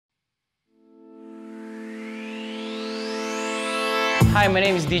Hi, my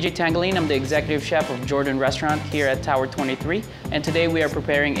name is DJ Tangalin. I'm the executive chef of Jordan Restaurant here at Tower 23. And today we are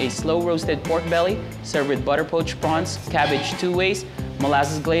preparing a slow roasted pork belly served with butter poached prawns, cabbage 2 ways,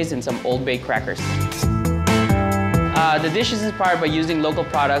 molasses glaze, and some Old Bay crackers. The dish is inspired by using local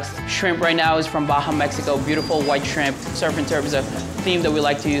products. Shrimp right now is from Baja, Mexico. Beautiful white shrimp. Surf and turf is a theme that we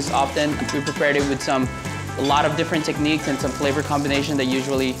like to use often. We prepared it with a lot of different techniques and some flavor combination that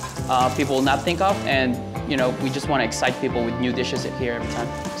usually people will not think of. And you know, we just want to excite people with new dishes here every time.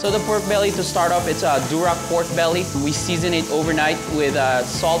 So the pork belly, to start off, it's a Duroc pork belly. We season it overnight with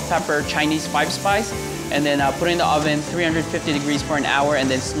salt, pepper, Chinese 5-spice, and then put it in the oven, 350 degrees for an hour, and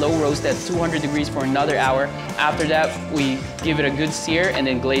then slow roast at 200 degrees for another hour. After that, we give it a good sear and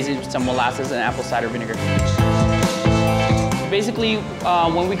then glaze it with some molasses and apple cider vinegar. Basically,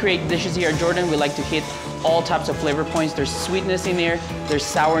 when we create dishes here at Jordan, we like to hit all types of flavor points. There's sweetness in there, there's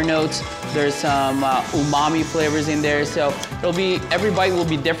sour notes, there's some umami flavors in there. So every bite will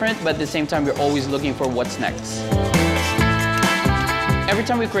be different, but at the same time, we're always looking for what's next. Every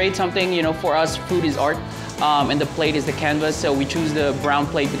time we create something, you know, for us, food is art, and the plate is the canvas. So we choose the brown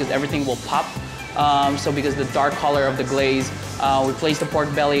plate because everything will pop. So because the dark color of the glaze, we place the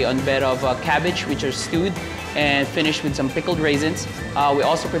pork belly on a bed of cabbage, which are stewed, and finished with some pickled raisins. We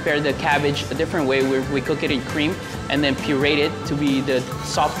also prepare the cabbage a different way, where we cook it in cream and then puree it to be the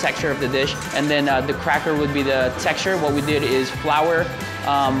soft texture of the dish. And then the cracker would be the texture. What we did is flour,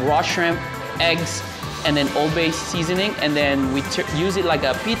 raw shrimp, eggs, and then Old Bay seasoning, and then we use it like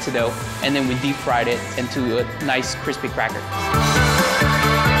a pizza dough, and then we deep fried it into a nice crispy cracker.